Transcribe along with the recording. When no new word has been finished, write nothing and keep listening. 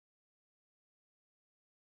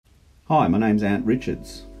Hi, my name's Ant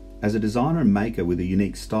Richards. As a designer and maker with a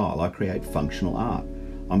unique style, I create functional art.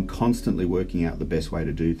 I'm constantly working out the best way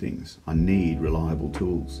to do things. I need reliable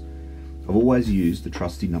tools. I've always used the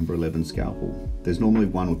trusty number 11 scalpel. There's normally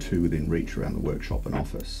one or two within reach around the workshop and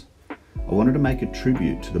office. I wanted to make a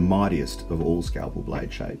tribute to the mightiest of all scalpel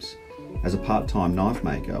blade shapes. As a part-time knife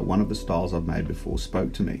maker, one of the styles I've made before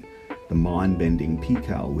spoke to me. The mind-bending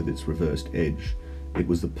Pikal with its reversed edge. It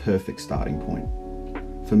was the perfect starting point.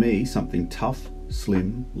 For me, something tough,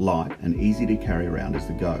 slim, light and easy to carry around is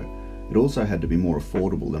the go. It also had to be more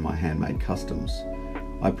affordable than my handmade customs.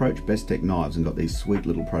 I approached Bestech Knives and got these sweet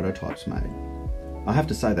little prototypes made. I have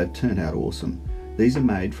to say they've turned out awesome. These are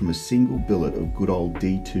made from a single billet of good old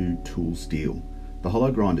D2 tool steel. The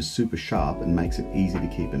hollow grind is super sharp and makes it easy to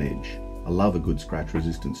keep an edge. I love a good scratch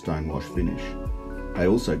resistant stonewash finish. They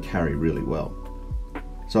also carry really well.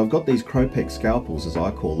 So I've got these Peck scalpels, as I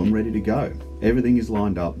call them, ready to go. Everything is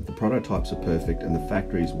lined up, the prototypes are perfect and the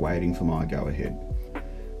factory is waiting for my go ahead.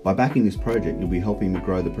 By backing this project, you'll be helping me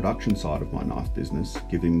grow the production side of my knife business,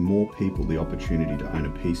 giving more people the opportunity to own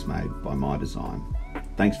a piece made by my design.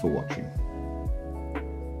 Thanks for watching.